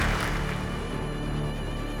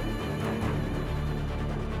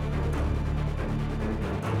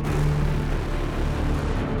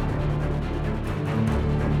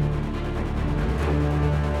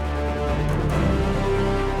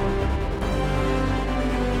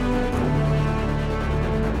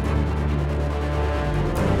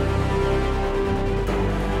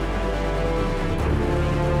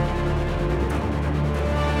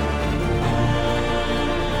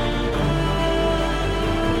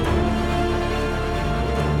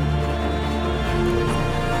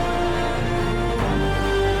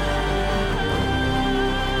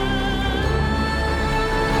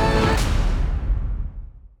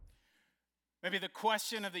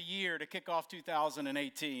question of the year to kick off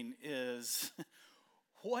 2018 is,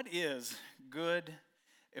 what is good,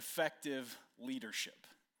 effective leadership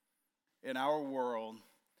in our world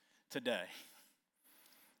today?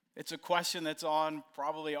 It's a question that's on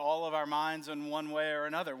probably all of our minds in one way or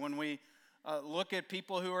another. When we look at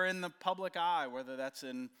people who are in the public eye, whether that's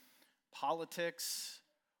in politics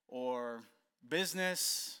or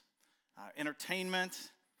business,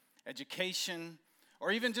 entertainment, education,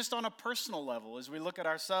 or even just on a personal level as we look at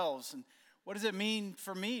ourselves, and what does it mean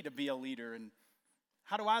for me to be a leader, and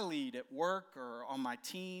how do I lead at work or on my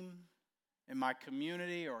team, in my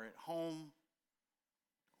community or at home?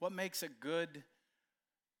 What makes a good,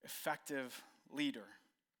 effective leader?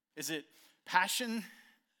 Is it passion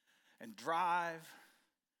and drive,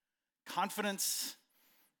 confidence,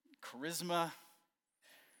 charisma,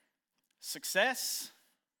 success,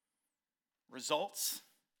 results?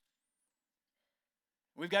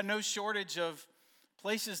 We've got no shortage of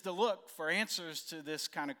places to look for answers to this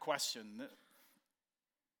kind of question.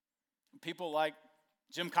 People like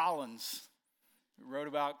Jim Collins, who wrote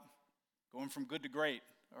about going from good to great,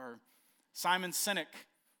 or Simon Sinek,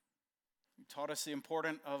 who taught us the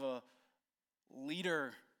importance of a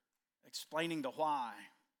leader explaining the why,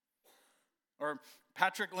 or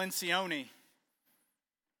Patrick Lencioni,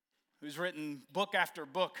 who's written book after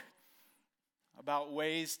book about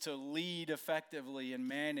ways to lead effectively and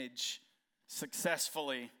manage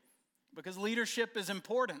successfully, because leadership is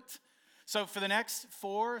important. So for the next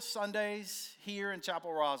 4 Sundays here in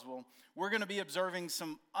Chapel Roswell, we're going to be observing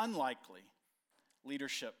some unlikely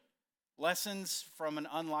leadership lessons from an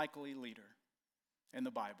unlikely leader in the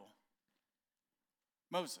Bible,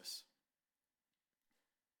 Moses.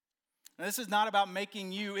 Now, this is not about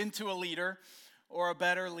making you into a leader or a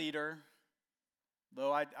better leader,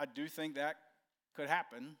 though I do think that could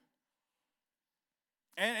happen.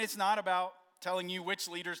 And it's not about telling you which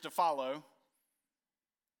leaders to follow,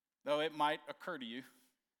 though it might occur to you.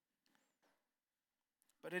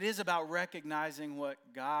 But it is about recognizing what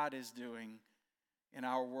God is doing in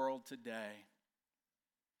our world today,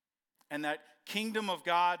 and that kingdom of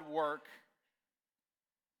God work,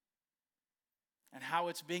 and how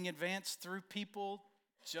it's being advanced through people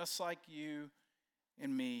just like you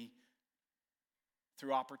and me,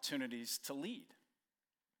 through opportunities to lead.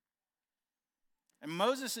 And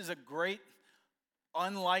Moses is a great,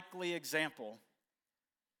 unlikely example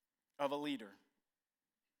of a leader.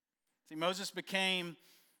 See, Moses became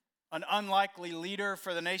an unlikely leader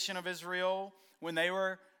for the nation of Israel when they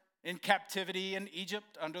were in captivity in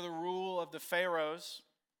Egypt under the rule of the Pharaohs.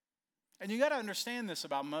 And you got to understand this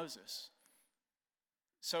about Moses.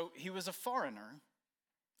 So he was a foreigner,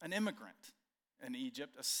 an immigrant in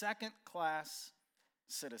Egypt, a second-class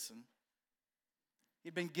citizen.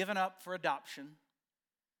 He'd been given up for adoption,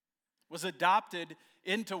 was adopted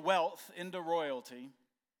into wealth, into royalty.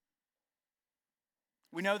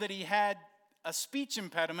 We know that he had a speech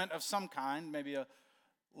impediment of some kind, maybe a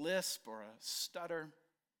lisp or a stutter.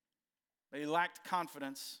 But he lacked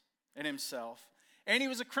confidence in himself. And he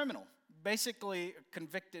was a criminal, basically a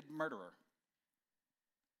convicted murderer.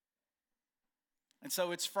 And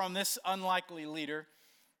so it's from this unlikely leader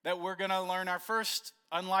that we're going to learn our first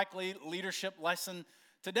unlikely leadership lesson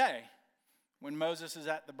today, when Moses is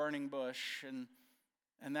at the burning bush, and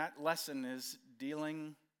that lesson is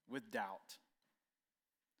dealing with doubt.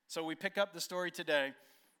 So we pick up the story today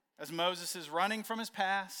as Moses is running from his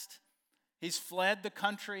past. He's fled the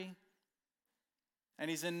country,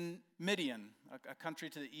 and he's in Midian, a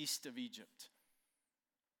country to the east of Egypt.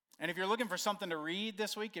 And if you're looking for something to read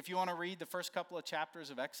this week, if you want to read the first couple of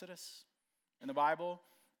chapters of Exodus in the Bible,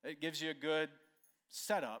 it gives you a good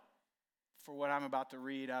setup for what I'm about to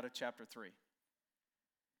read out of chapter 3.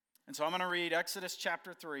 And so I'm going to read Exodus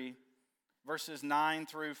chapter 3, verses 9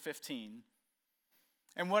 through 15.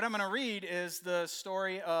 And what I'm going to read is the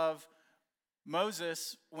story of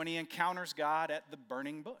Moses when he encounters God at the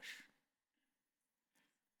burning bush.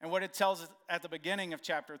 And what it tells us at the beginning of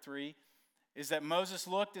chapter 3 is that Moses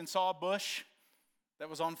looked and saw a bush that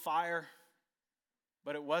was on fire,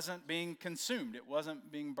 but it wasn't being consumed. It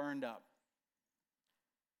wasn't being burned up.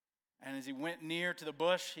 And as he went near to the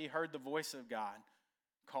bush, he heard the voice of God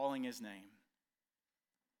calling his name.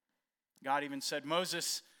 God even said,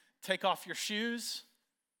 "Moses, take off your shoes.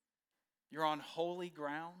 You're on holy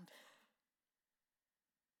ground."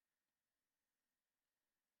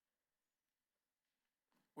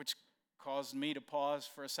 Which caused me to pause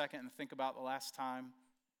for a second and think about the last time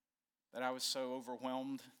that I was so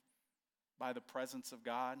overwhelmed by the presence of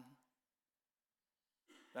God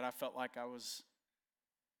that I felt like I was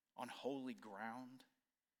on holy ground.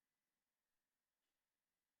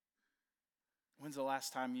 When's the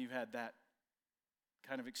last time you had that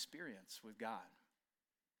kind of experience with God?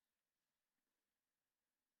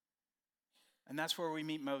 And that's where we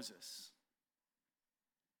meet Moses.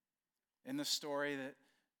 In the story that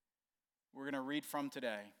we're going to read from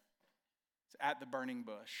today, it's at the burning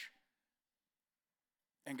bush.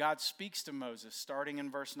 And God speaks to Moses starting in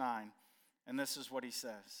verse 9. And this is what he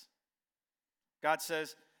says. God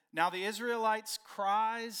says, "Now the Israelites'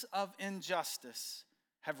 cries of injustice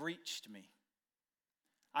have reached me.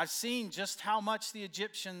 I've seen just how much the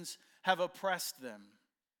Egyptians have oppressed them.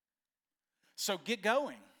 So get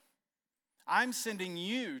going. I'm sending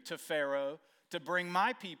you to Pharaoh to bring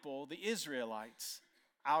my people, the Israelites,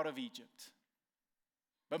 out of Egypt."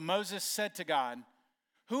 But Moses said to God,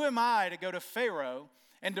 "Who am I to go to Pharaoh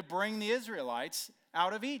and to bring the Israelites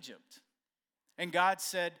out of Egypt?" And God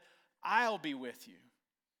said, "I'll be with you.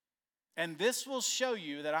 And this will show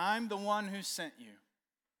you that I'm the one who sent you.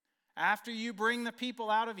 After you bring the people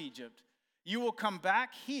out of Egypt, you will come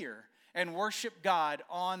back here and worship God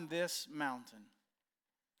on this mountain."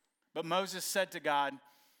 But Moses said to God,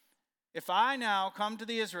 "If I now come to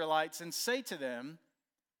the Israelites and say to them,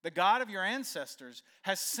 'The God of your ancestors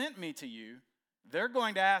has sent me to you,' they're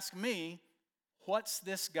going to ask me, 'What's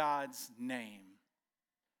this God's name?'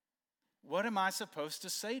 What am I supposed to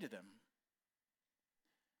say to them?"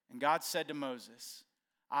 And God said to Moses,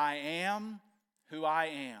 "I am who I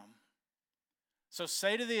am. So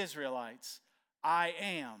say to the Israelites, 'I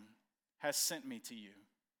am has sent me to you.'"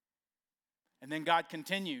 And then God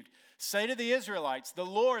continued, "Say to the Israelites, 'The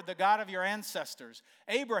Lord, the God of your ancestors,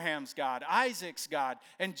 Abraham's God, Isaac's God,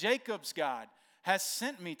 and Jacob's God, has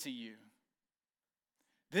sent me to you.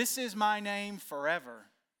 This is my name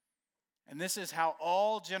forever, and this is how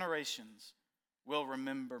all generations will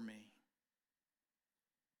remember me."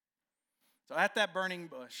 So at that burning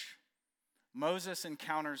bush, Moses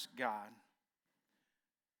encounters God.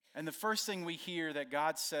 And the first thing we hear that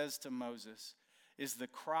God says to Moses is, "The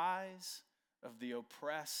cries of the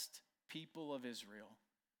oppressed people of Israel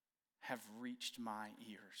have reached my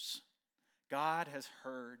ears." God has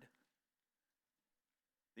heard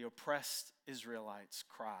the oppressed Israelites'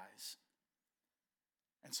 cries.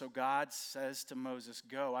 And so God says to Moses,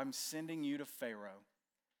 "Go, I'm sending you to Pharaoh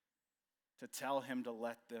to tell him to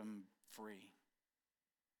let them free."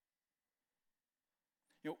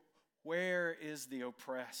 Where is the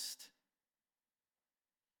oppressed,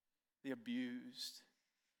 the abused,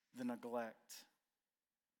 the neglect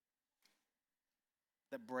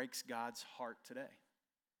that breaks God's heart today?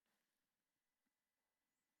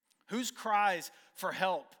 Whose cries for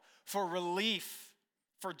help, for relief,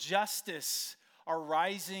 for justice are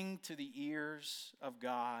rising to the ears of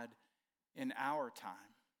God in our time?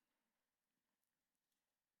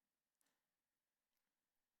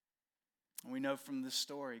 We know from this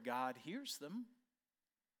story, God hears them.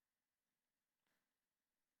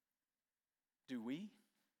 Do we?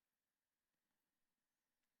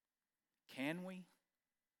 Can we?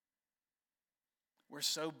 We're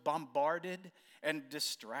so bombarded and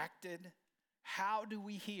distracted. How do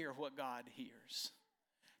we hear what God hears?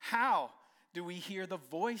 How do we hear the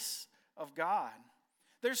voice of God?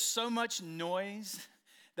 There's so much noise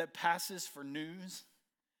that passes for news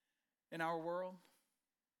in our world.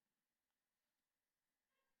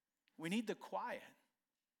 We need the quiet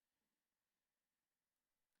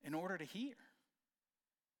in order to hear.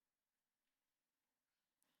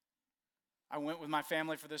 I went with my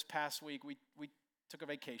family for this past week. We took a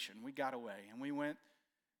vacation. We got away, and we went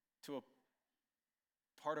to a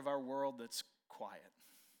part of our world that's quiet.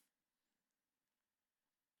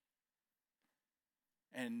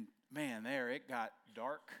 And man, it got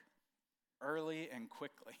dark early and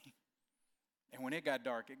quickly. And when it got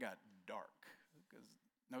dark, because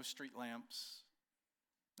no street lamps,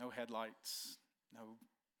 no headlights, no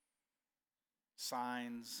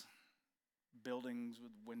signs, buildings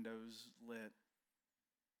with windows lit.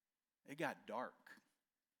 It got dark.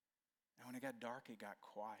 And when it got dark, it got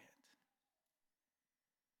quiet.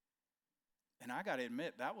 And I got to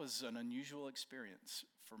admit, that was an unusual experience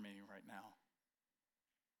for me right now.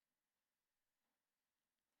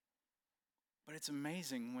 But it's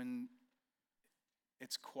amazing when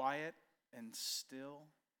it's quiet and still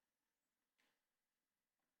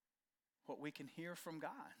what we can hear from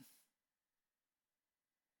God.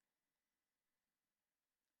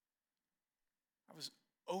 I was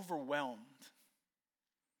overwhelmed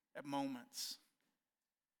at moments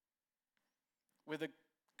with a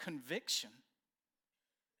conviction,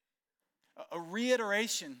 a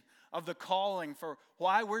reiteration of the calling for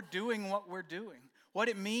why we're doing what we're doing, what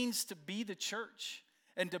it means to be the church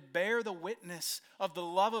and to bear the witness of the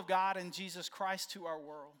love of God and Jesus Christ to our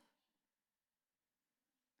world.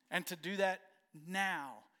 and to do that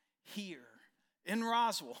now, here, in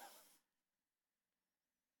Roswell,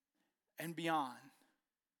 and beyond.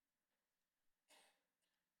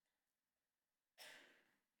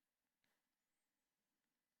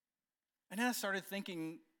 And then I started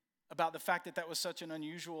thinking about the fact that that was such an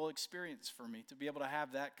unusual experience for me, to be able to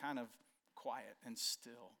have that kind of quiet and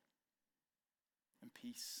still and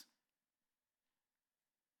peace.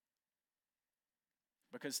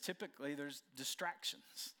 Because typically there's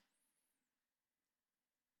distractions.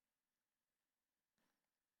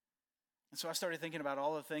 And so I started thinking about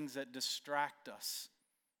all the things that distract us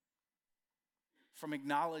from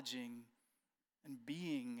acknowledging and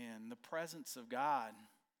being in the presence of God.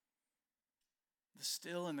 The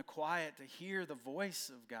still and the quiet, to hear the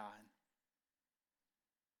voice of God.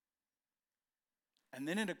 And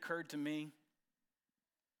then it occurred to me,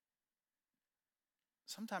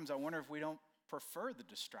 sometimes I wonder if we don't prefer the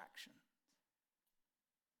distraction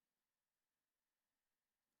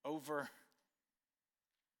over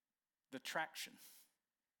the traction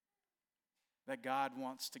that God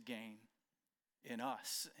wants to gain in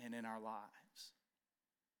us and in our lives.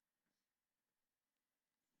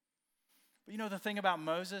 But you know, the thing about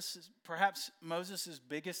Moses is perhaps Moses'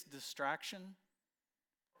 biggest distraction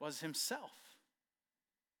was himself.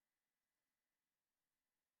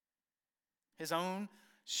 His own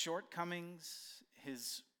shortcomings,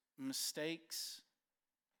 his mistakes,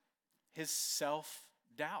 his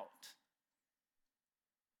self-doubt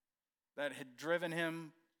that had driven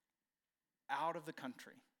him out of the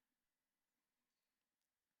country,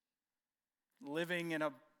 living in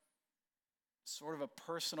a sort of a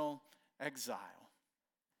personal exile.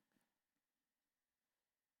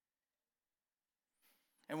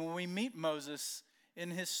 And when we meet Moses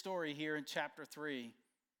in his story here in chapter 3,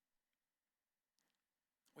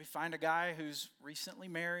 we find a guy who's recently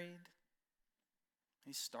married.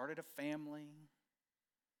 He started a family.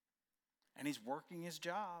 And he's working his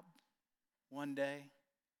job one day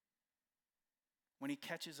when he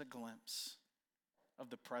catches a glimpse of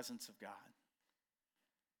the presence of God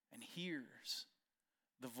and hears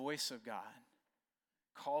the voice of God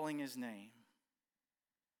calling his name.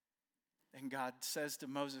 And God says to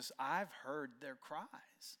Moses, I've heard their cries,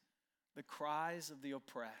 the cries of the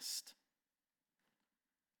oppressed.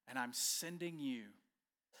 And I'm sending you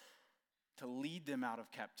to lead them out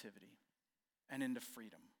of captivity and into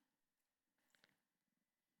freedom.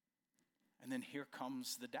 And then here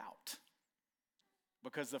comes the doubt.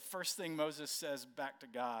 Because the first thing Moses says back to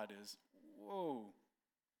God is, whoa,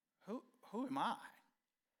 who am I?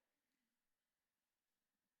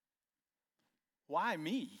 Why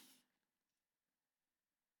me?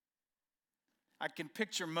 I can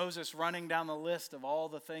picture Moses running down the list of all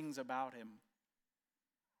the things about him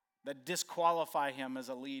that disqualify him as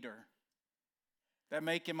a leader, that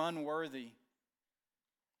make him unworthy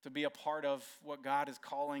to be a part of what God is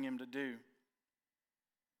calling him to do.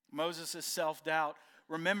 Moses' self-doubt,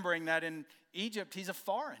 remembering that in Egypt he's a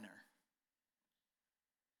foreigner,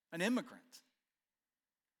 an immigrant.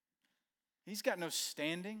 He's got no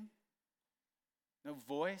standing, no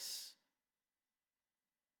voice.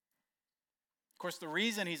 Of course, the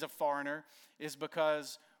reason he's a foreigner is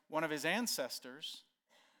because one of his ancestors,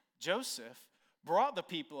 Joseph, brought the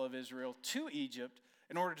people of Israel to Egypt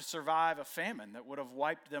in order to survive a famine that would have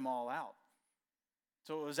wiped them all out.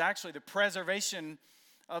 So it was actually the preservation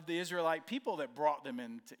of the Israelite people that brought them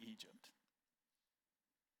into Egypt.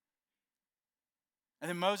 And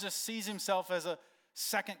then Moses sees himself as a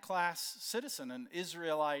second-class citizen, an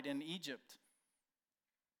Israelite in Egypt.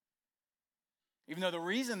 Even though the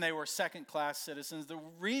reason they were second-class citizens, the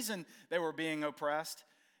reason they were being oppressed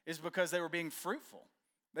is because they were being fruitful.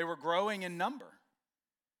 They were growing in number.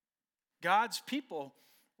 God's people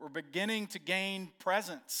were beginning to gain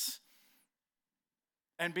presence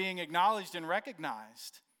and being acknowledged and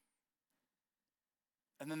recognized.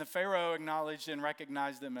 And then the Pharaoh acknowledged and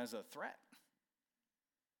recognized them as a threat,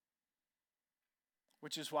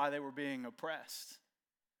 which is why they were being oppressed.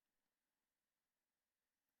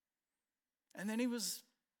 And then he was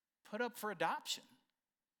put up for adoption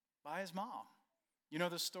by his mom. You know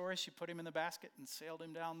the story? She put him in the basket and sailed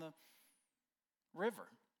him down the river.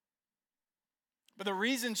 But the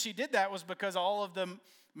reason she did that was because all of the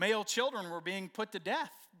male children were being put to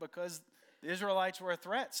death because the Israelites were a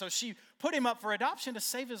threat. So she put him up for adoption to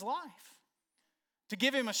save his life, to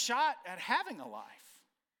give him a shot at having a life.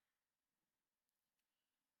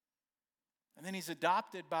 And then he's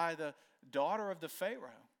adopted by the daughter of the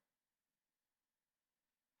Pharaoh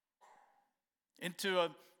into a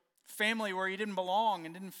family where he didn't belong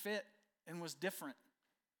and didn't fit and was different.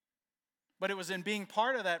 But it was in being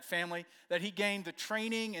part of that family that he gained the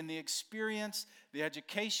training and the experience, the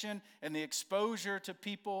education and the exposure to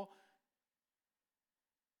people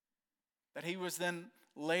that he was then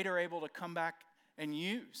later able to come back and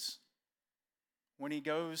use when he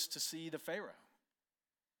goes to see the Pharaoh.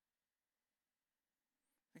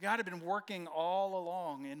 God had been working all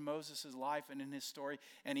along in Moses' life and in his story,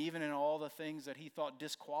 and even in all the things that he thought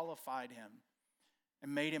disqualified him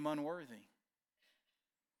and made him unworthy.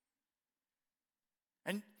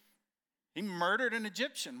 And he murdered an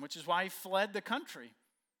Egyptian, which is why he fled the country.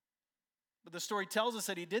 But the story tells us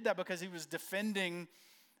that he did that because he was defending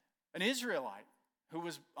an Israelite who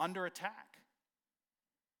was under attack.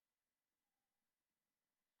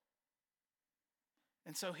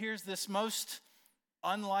 And so here's this most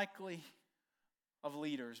unlikely of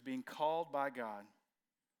leaders being called by God.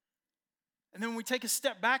 And then when we take a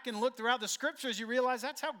step back and look throughout the scriptures, you realize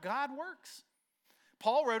that's how God works.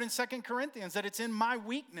 Paul wrote in 2 Corinthians that it's in my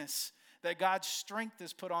weakness that God's strength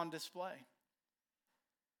is put on display.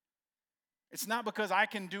 It's not because I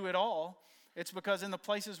can do it all. It's because in the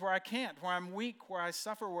places where I can't, where I'm weak, where I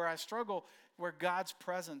suffer, where I struggle, where God's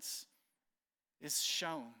presence is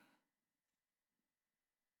shown.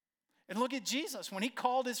 And look at Jesus. When he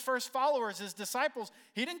called his first followers, his disciples,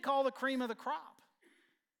 he didn't call the cream of the crop.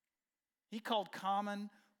 He called common,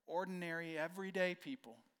 ordinary, everyday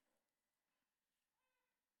people.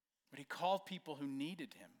 But he called people who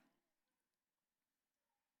needed him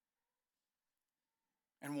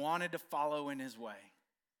and wanted to follow in his way.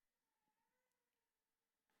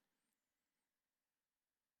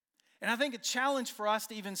 And I think a challenge for us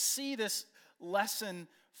to even see this lesson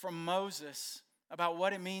from Moses about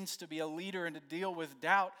what it means to be a leader and to deal with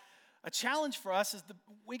doubt, a challenge for us is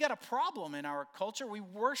we got a problem in our culture. We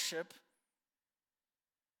worship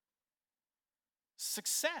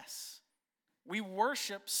success. We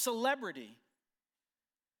worship celebrity.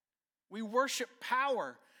 We worship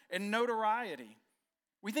power and notoriety.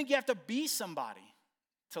 We think you have to be somebody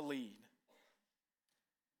to lead.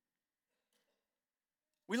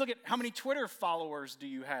 We look at how many Twitter followers do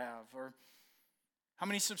you have, or how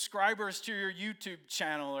many subscribers to your YouTube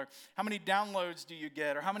channel, or how many downloads do you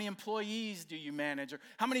get, or how many employees do you manage, or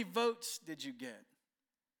how many votes did you get?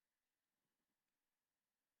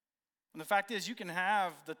 And the fact is, you can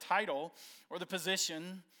have the title or the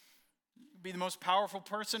position, be the most powerful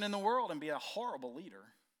person in the world, and be a horrible leader.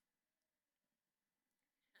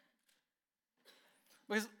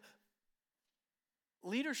 Because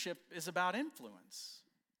leadership is about influence.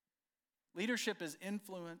 Leadership is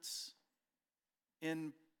influence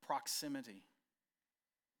in proximity.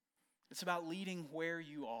 It's about leading where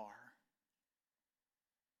you are.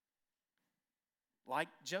 Like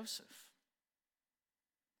Joseph,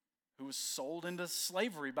 who was sold into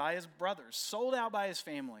slavery by his brothers, sold out by his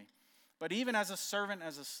family. But even as a servant,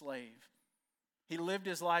 as a slave, he lived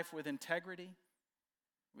his life with integrity,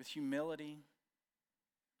 with humility,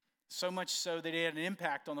 so much so that he had an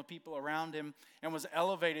impact on the people around him and was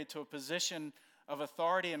elevated to a position of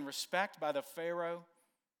authority and respect by the Pharaoh.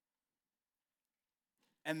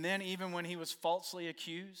 And then even when he was falsely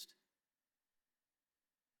accused,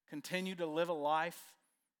 continued to live a life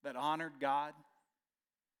that honored God.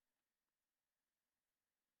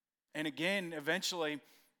 And again, eventually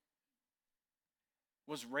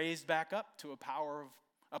was raised back up to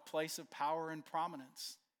a place of power and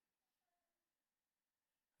prominence.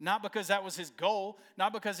 Not because that was his goal,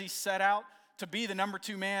 not because he set out to be the number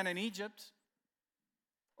 2 man in Egypt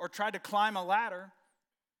or tried to climb a ladder,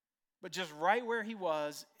 but just right where he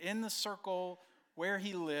was, in the circle where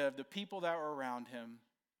he lived, the people that were around him,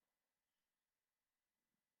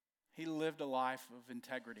 he lived a life of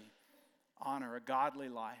integrity, honor, a godly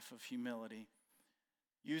life of humility,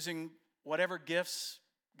 using whatever gifts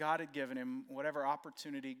God had given him, whatever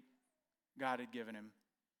opportunity God had given him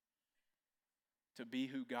to be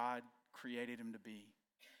who God created him to be.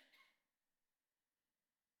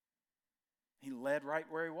 He led right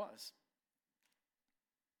where he was.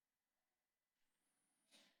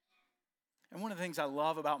 And one of the things I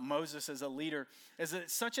love about Moses as a leader is that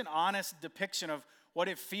it's such an honest depiction of what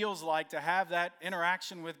it feels like to have that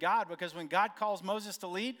interaction with God. Because when God calls Moses to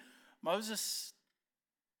lead, Moses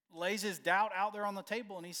lays his doubt out there on the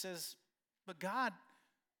table and he says, "But God,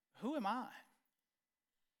 who am I?"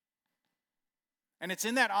 And it's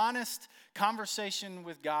in that honest conversation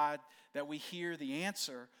with God that we hear the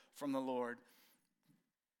answer from the Lord.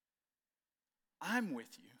 I'm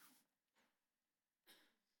with you.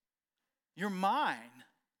 You're mine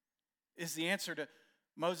is the answer to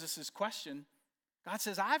Moses' question. God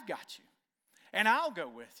says, I've got you, and I'll go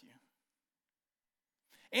with you.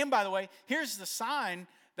 And by the way, here's the sign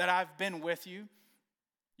that I've been with you.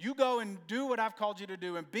 You go and do what I've called you to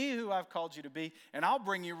do and be who I've called you to be, and I'll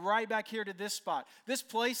bring you right back here to this spot. This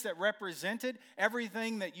place that represented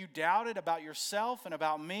everything that you doubted about yourself and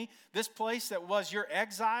about me. This place that was your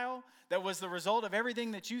exile, that was the result of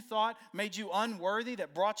everything that you thought made you unworthy,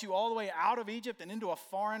 that brought you all the way out of Egypt and into a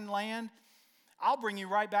foreign land. I'll bring you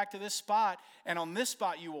right back to this spot, and on this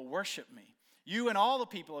spot you will worship me. You and all the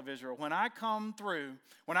people of Israel, when I come through,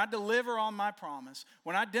 when I deliver on my promise,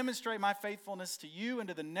 when I demonstrate my faithfulness to you and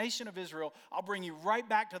to the nation of Israel, I'll bring you right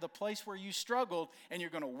back to the place where you struggled, and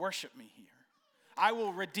you're going to worship me here. I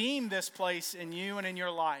will redeem this place in you and in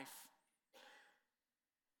your life.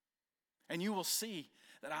 And you will see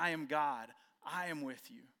that I am God. I am with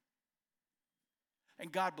you.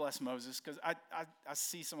 And God bless Moses, because I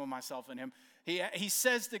see some of myself in him. He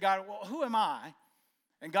says to God, well, who am I?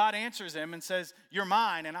 And God answers him and says, you're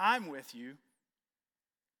mine and I'm with you.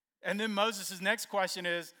 And then Moses' next question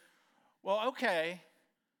is, well, okay,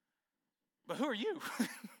 but who are you?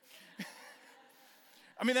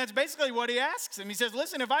 I mean, that's basically what he asks him. He says,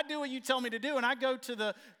 listen, if I do what you tell me to do and I go to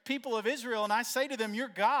the people of Israel and I say to them, your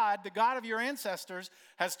God, the God of your ancestors,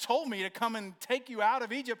 has told me to come and take you out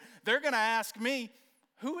of Egypt, they're going to ask me,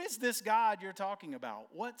 who is this God you're talking about?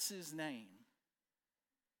 What's his name?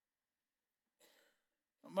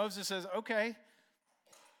 Moses says, okay,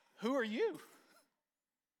 who are you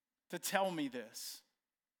to tell me this?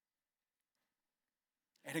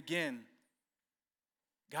 And again,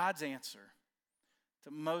 God's answer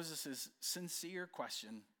to Moses' sincere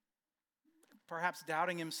question, perhaps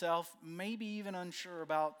doubting himself, maybe even unsure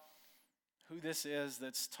about who this is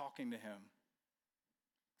that's talking to him.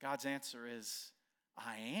 God's answer is,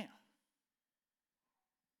 I am.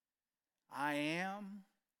 I am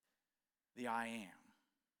the I am.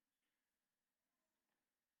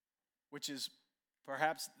 Which is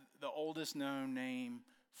perhaps the oldest known name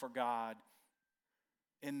for God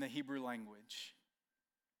in the Hebrew language.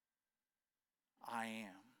 I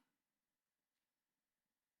am.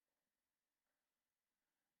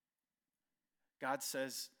 God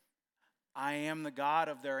says, I am the God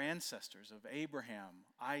of their ancestors, of Abraham,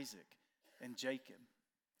 Isaac, and Jacob.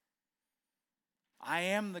 I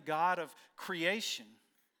am the God of creation.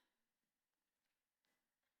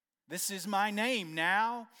 This is my name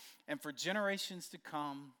now and for generations to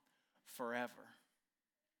come, forever.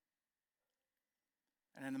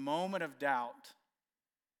 And in the moment of doubt,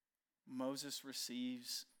 Moses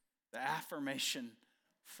receives the affirmation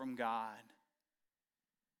from God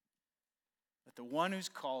that the one who's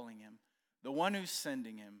calling him, the one who's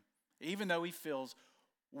sending him, even though he feels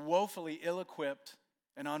woefully ill-equipped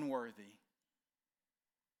and unworthy,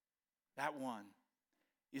 that one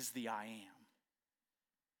is the I am.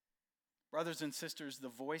 Brothers and sisters, the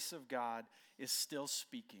voice of God is still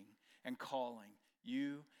speaking and calling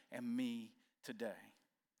you and me today.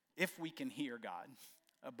 If we can hear God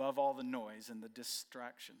above all the noise and the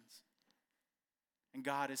distractions. And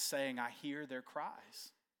God is saying, I hear their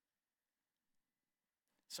cries.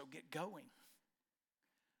 So get going.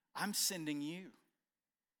 I'm sending you.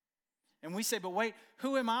 And we say, but wait,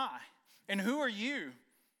 who am I? And who are you?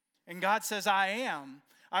 And God says, I am.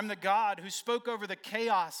 I'm the God who spoke over the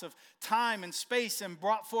chaos of time and space and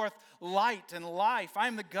brought forth light and life.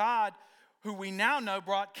 I'm the God who we now know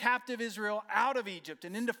brought captive Israel out of Egypt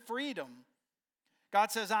and into freedom. God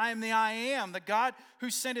says, I am the I am, the God who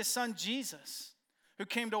sent his son Jesus, who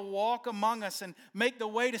came to walk among us and make the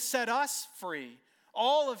way to set us free.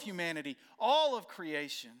 All of humanity, all of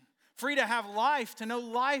creation, free to have life, to know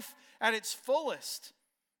life at its fullest.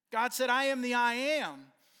 God said, I am the I am.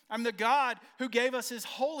 I'm the God who gave us his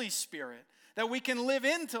Holy Spirit, that we can live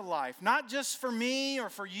into life, not just for me or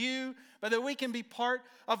for you, but that we can be part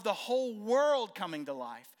of the whole world coming to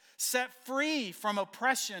life, set free from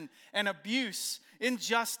oppression and abuse,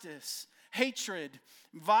 injustice, hatred,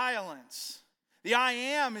 violence. The I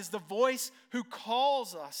am is the voice who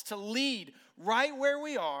calls us to lead right where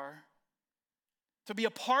we are, to be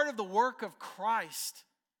a part of the work of Christ,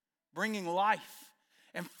 bringing life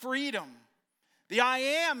and freedom. The I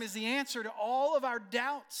am is the answer to all of our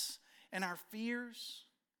doubts and our fears.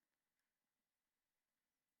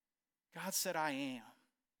 God said, I am.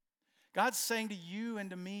 God's saying to you and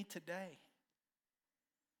to me today,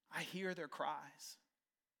 I hear their cries.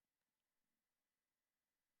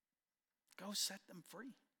 Go set them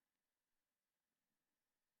free.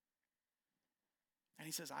 And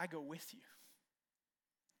he says, I go with you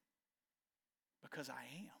because I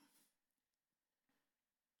am.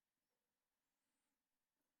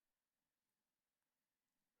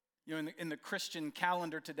 You know, in the Christian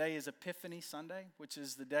calendar today is Epiphany Sunday, which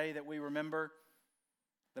is the day that we remember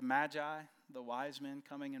the Magi, the wise men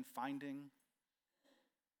coming and finding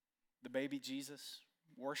the baby Jesus,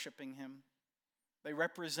 worshiping him. They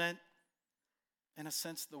represent, in a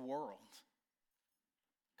sense, the world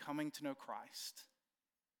coming to know Christ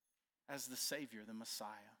as the Savior, the Messiah,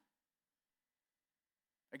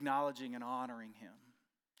 acknowledging and honoring him.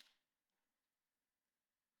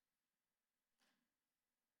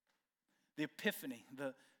 The epiphany,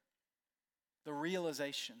 the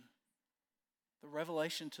realization, the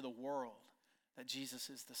revelation to the world that Jesus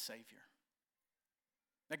is the Savior,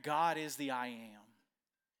 that God is the I am.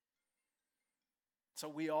 So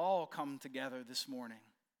we all come together this morning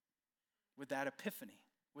with that epiphany,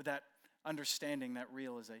 with that understanding, that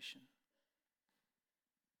realization.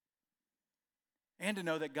 And to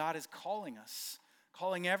know that God is calling us,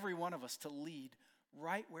 calling every one of us to lead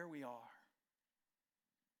right where we are.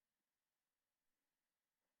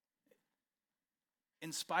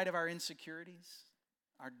 In spite of our insecurities,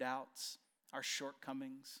 our doubts, our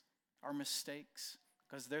shortcomings, our mistakes,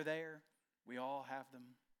 because they're there, we all have them.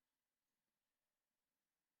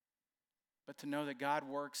 But to know that God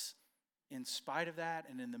works in spite of that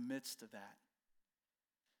and in the midst of that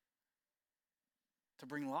to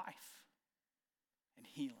bring life and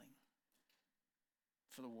healing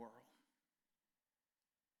for the world.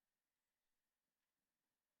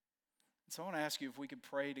 So I want to ask you if we could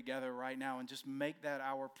pray together right now and just make that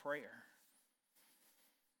our prayer.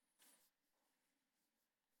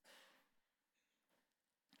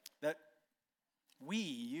 That we,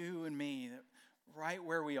 you and me, that right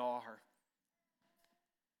where we are,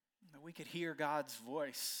 that we could hear God's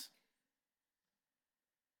voice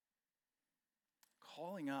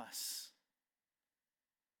calling us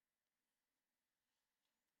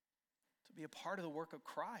to be a part of the work of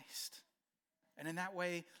Christ. And in that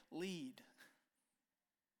way, lead.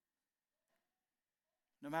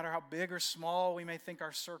 No matter how big or small we may think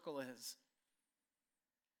our circle is,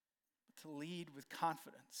 but to lead with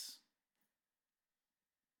confidence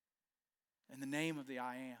in the name of the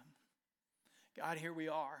I am. God, here we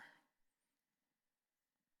are.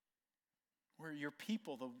 We're your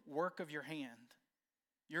people, the work of your hand,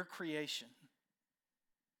 your creation.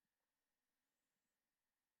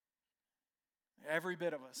 Every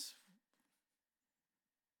bit of us,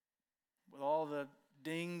 with all the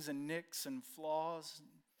dings and nicks and flaws,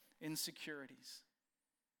 insecurities.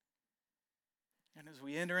 And as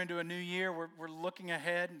we enter into a new year, we're looking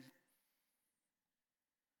ahead.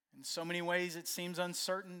 In so many ways, it seems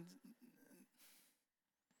uncertain.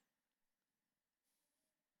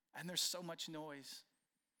 And there's so much noise.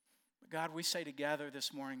 But God, we say together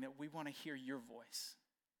this morning that we want to hear your voice.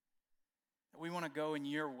 That we want to go in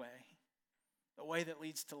your way. The way that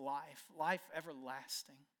leads to life, life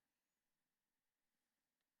everlasting.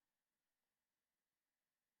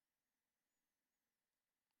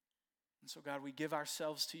 And so, God, we give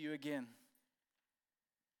ourselves to you again.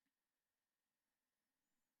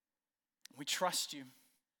 We trust you.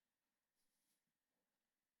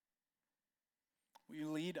 Will you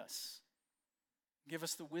lead us? Give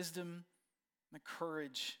us the wisdom, the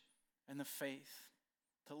courage, and the faith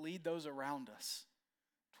to lead those around us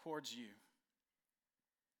towards you.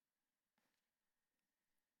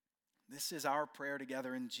 This is our prayer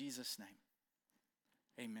together in Jesus' name.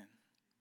 Amen.